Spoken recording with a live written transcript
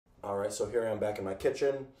All right, so here I am back in my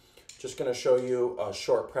kitchen. Just going to show you a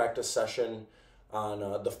short practice session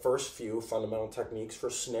on the first few fundamental techniques for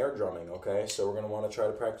snare drumming, okay? So we're going to want to try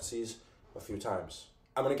to practice these a few times.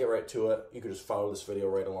 I'm going to get right to it. You can just follow this video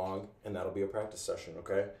right along, and that'll be a practice session,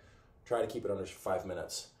 okay? Try to keep it under 5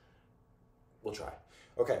 minutes. We'll try.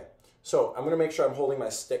 Okay, so I'm going to make sure I'm holding my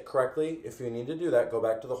stick correctly. If you need to do that, go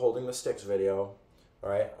back to the holding the sticks video. All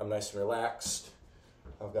right, I'm nice and relaxed.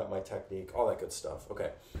 I've got my technique, all that good stuff.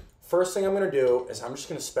 Okay, first thing I'm going to do is I'm just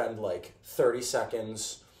going to spend like 30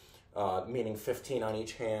 seconds, meaning 15 on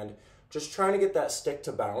each hand, just trying to get that stick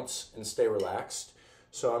to bounce and stay relaxed.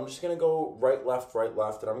 So I'm just going to go right, left,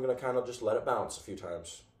 and I'm going to kind of just let it bounce a few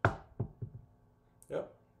times.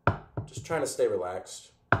 Yep, just trying to stay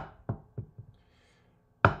relaxed.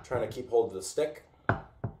 Trying to keep hold of the stick.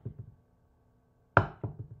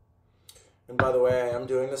 And by the way, I am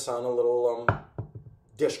doing this on a little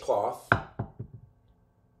dishcloth,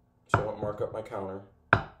 so I won't mark up my counter.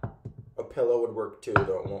 A pillow would work too,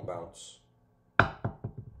 though it won't bounce.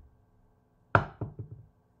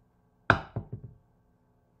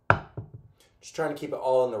 Just trying to keep it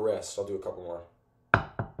all in the wrist. I'll do a couple more.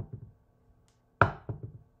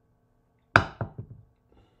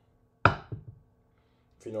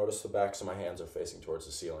 If you notice, the backs of my hands are facing towards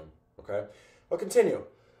the ceiling, okay? I'll continue.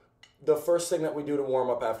 The first thing that we do to warm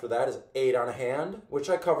up after that is 8 on a hand, which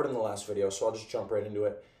I covered in the last video, so I'll just jump right into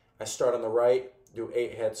it. I start on the right, do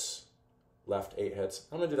 8 hits, left 8 hits.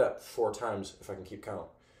 I'm gonna do that 4 times if I can keep count.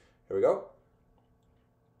 Here we go.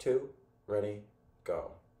 2, ready,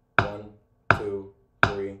 go. 1, 2,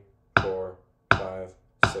 3, 4, 5,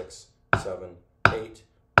 6, 7, 8.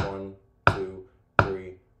 1, 2,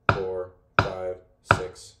 3, 4, 5,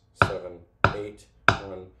 6, 7, 8.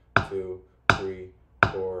 1, 2, 3,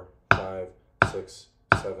 4, 5, 6,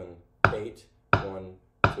 7, 8. 1,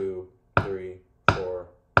 2, 3, 4,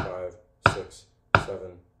 5, 6,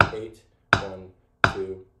 7, 8. 1,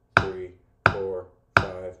 2, 3, 4,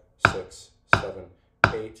 5, 6, 7,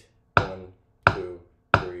 8. 1, 2,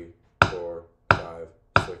 3, 4, 5,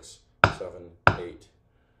 6, 7, 8.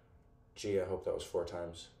 Gee, I hope that was 4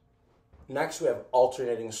 times. Next, we have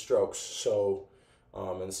alternating strokes. So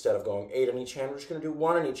instead of going 8 on each hand, we're just going to do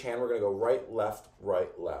 1 on each hand. We're going to go right, left,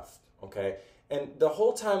 okay? And the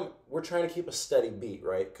whole time, we're trying to keep a steady beat,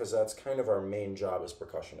 right? Because that's kind of our main job as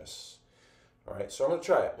percussionists. All right, so I'm going to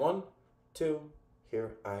try it. 1, 2,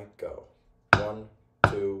 here I go. 1,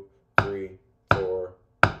 2, 3, 4,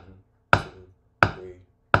 1, 2,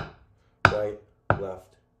 3. Right,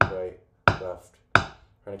 left, left.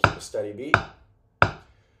 Trying to keep a steady beat.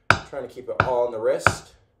 Trying to keep it all in the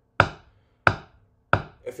wrist.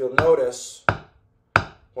 If you'll notice,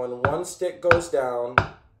 when one stick goes down,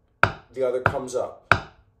 the other comes up.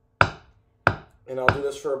 And I'll do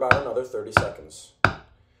this for about another 30 seconds.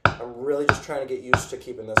 I'm really just trying to get used to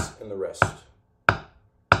keeping this in the wrist.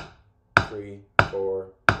 3, 4,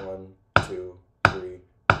 1, 2, 3,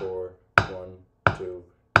 4, 1, 2,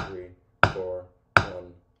 3, 4,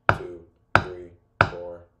 1, 2, 3,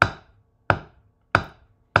 4.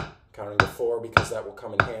 Counting to 4 because that will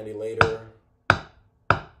come in handy later.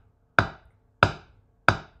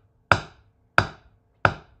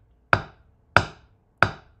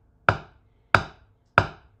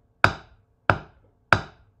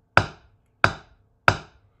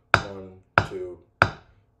 One, 2,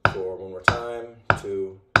 4. One more time.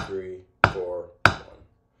 2, 3, 4, 1.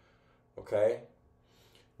 Okay?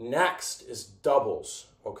 Next is doubles,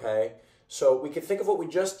 okay? So we could think of what we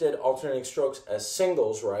just did, alternating strokes, as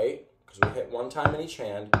singles, right? Because we hit 1 time in each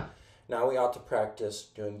hand. Now we ought to practice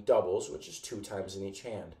doing doubles, which is 2 times in each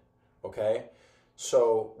hand, okay?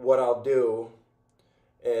 So what I'll do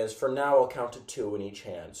is, for now, I'll count to 2 in each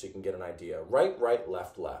hand so you can get an idea. Right,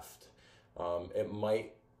 left. It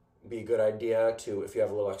might be a good idea to, if you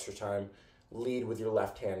have a little extra time, lead with your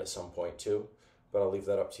left hand at some point too, but I'll leave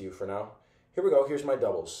that up to you for now. Here we go. Here's my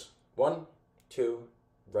doubles. 1, 2,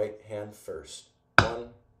 right hand first. 1,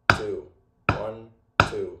 2, 1,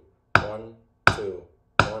 2, 1, 2,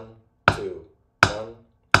 1, 2, 1,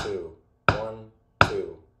 2, 1,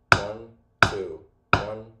 2, 1, 2,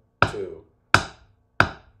 1, 2.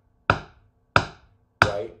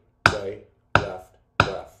 Right, left,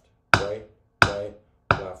 right,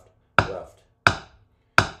 left.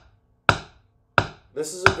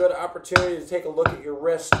 This is a good opportunity to take a look at your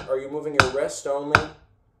wrist. Are you moving your wrist only?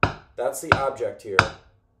 That's the object here.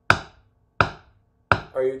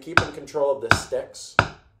 Are you keeping control of the sticks?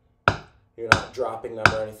 You're not dropping them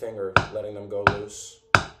or anything or letting them go loose.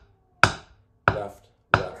 Left,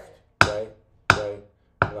 right,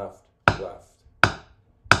 left.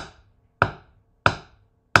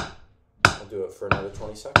 do it for another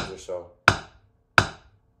 20 seconds or so.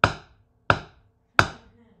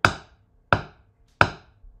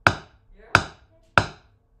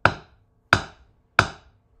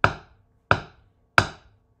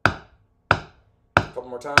 A couple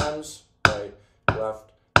more times. Right,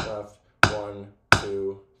 left, left. 1,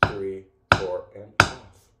 2, 3, 4, and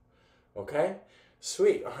off. Okay?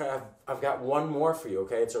 Sweet. I've got one more for you,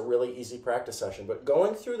 okay? It's a really easy practice session, but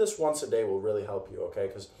going through this once a day will really help you, okay?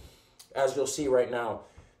 Because as you'll see right now,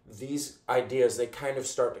 these ideas, they kind of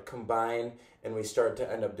start to combine, and we start to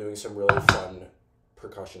end up doing some really fun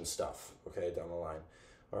percussion stuff, okay, down the line.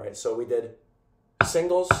 All right, so we did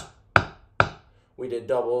singles, we did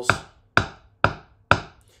doubles.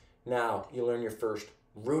 Now, you learn your first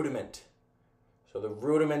rudiment. So the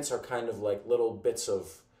rudiments are kind of like little bits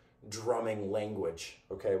of drumming language,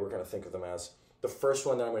 okay? We're going to think of them as. The first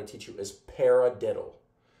one that I'm going to teach you is paradiddle,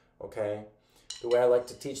 okay? The way I like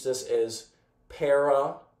to teach this is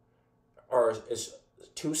is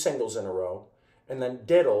 2 singles in a row, and then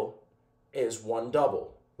diddle is 1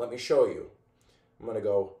 double. Let me show you. I'm going to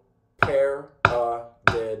go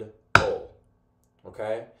paradiddle,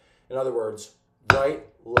 okay? In other words, right,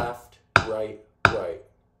 left, right, right.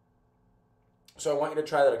 So I want you to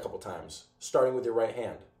try that a couple times, starting with your right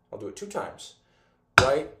hand. I'll do it 2 times.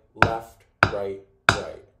 Right, left, right,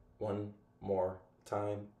 right. 1 more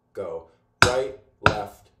time. Go. Right,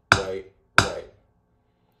 left, right, right.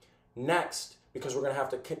 Next, because we're going to have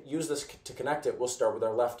to use this to connect it, we'll start with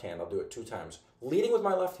our left hand. I'll do it 2 times. Leading with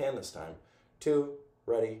my left hand this time. 2,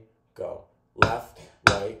 ready, go. Left,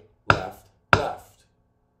 right, left, left.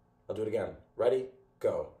 I'll do it again. Ready,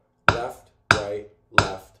 go. Left, right,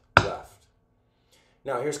 left, left.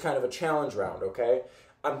 Now, here's kind of a challenge round, okay?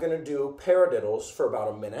 I'm going to do paradiddles for about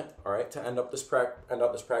a minute, all right, to end up this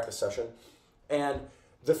practice session. And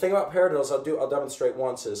the thing about paradiddles I'll demonstrate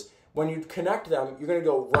once is when you connect them, you're going to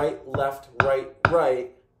go right, left, right,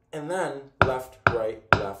 right, and then left, right,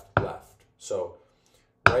 left, left. So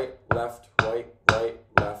right, left, right, right,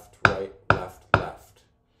 left, right, left, left.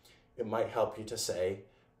 It might help you to say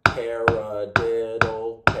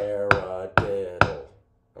paradiddle, paradiddle,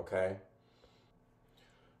 okay?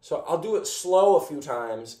 So I'll do it slow a few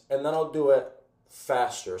times, and then I'll do it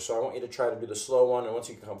faster. So I want you to try to do the slow one, and once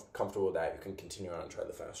you become comfortable with that, you can continue on and try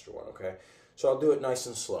the faster one, okay? So I'll do it nice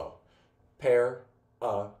and slow.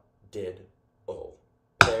 Paradiddle,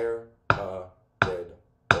 paradiddle,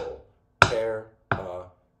 paradiddle,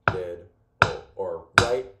 or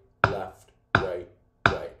right, left, right,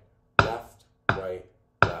 right, left, right,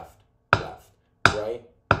 left, left, right,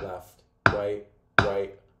 left, right,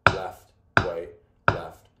 right, left, right,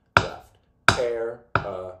 left, left.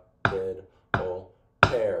 Paradiddle, paradiddle,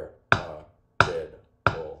 paradiddle,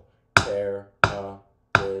 paradiddle.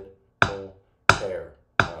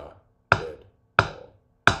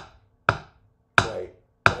 Right,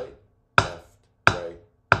 right, left, right,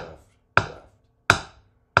 left, left.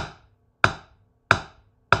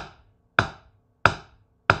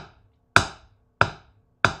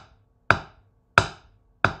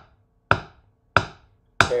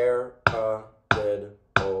 Paradiddle,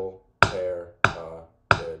 paradiddle.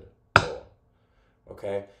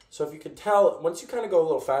 Okay, so if you can tell, once you kind of go a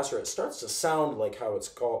little faster, it starts to sound like how it's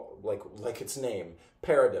called, like its name,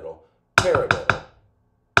 paradiddle, paradiddle.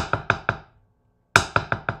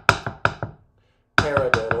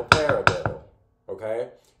 Paradiddle, paradiddle. Okay,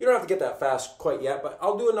 you don't have to get that fast quite yet, but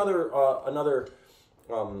I'll do another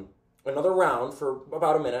round for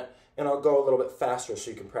about a minute, and I'll go a little bit faster so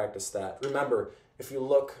you can practice that. Remember, if you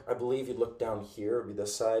look, I believe you look down here, it'll be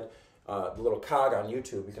this side, the little cog on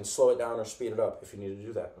YouTube. You can slow it down or speed it up if you need to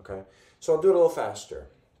do that. Okay, so I'll do it a little faster.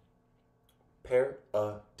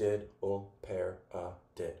 Paradiddle, paradiddle,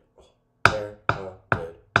 paradiddle.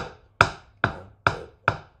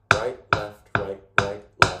 Right, left, right, right,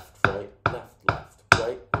 left, right, left, left,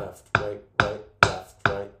 right, left, right, right, left,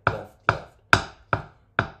 right, left, left.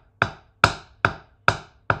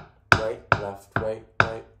 Right, left, right,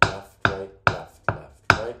 right, left, right, left, left,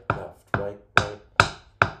 right, left, right, right.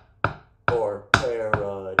 Or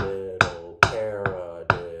paradiddle,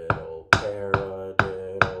 paradiddle,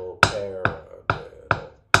 paradiddle, paradiddle.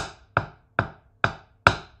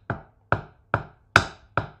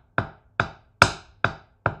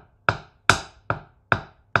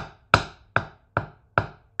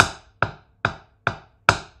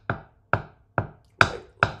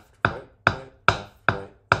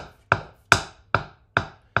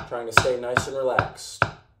 Trying to stay nice and relaxed.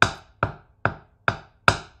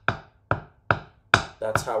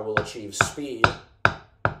 That's how we'll achieve speed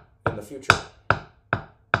in the future.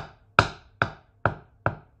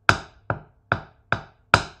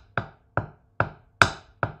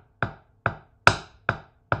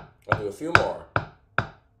 do a few more.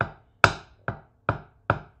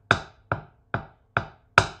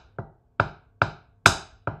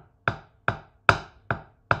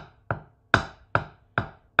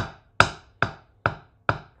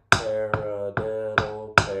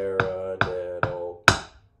 Paradiddle, paradiddle.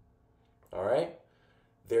 All right?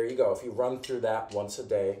 There you go. If you run through that once a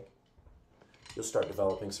day, you'll start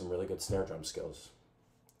developing some really good snare drum skills.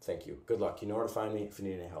 Thank you. Good luck. You know where to find me if you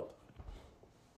need any help.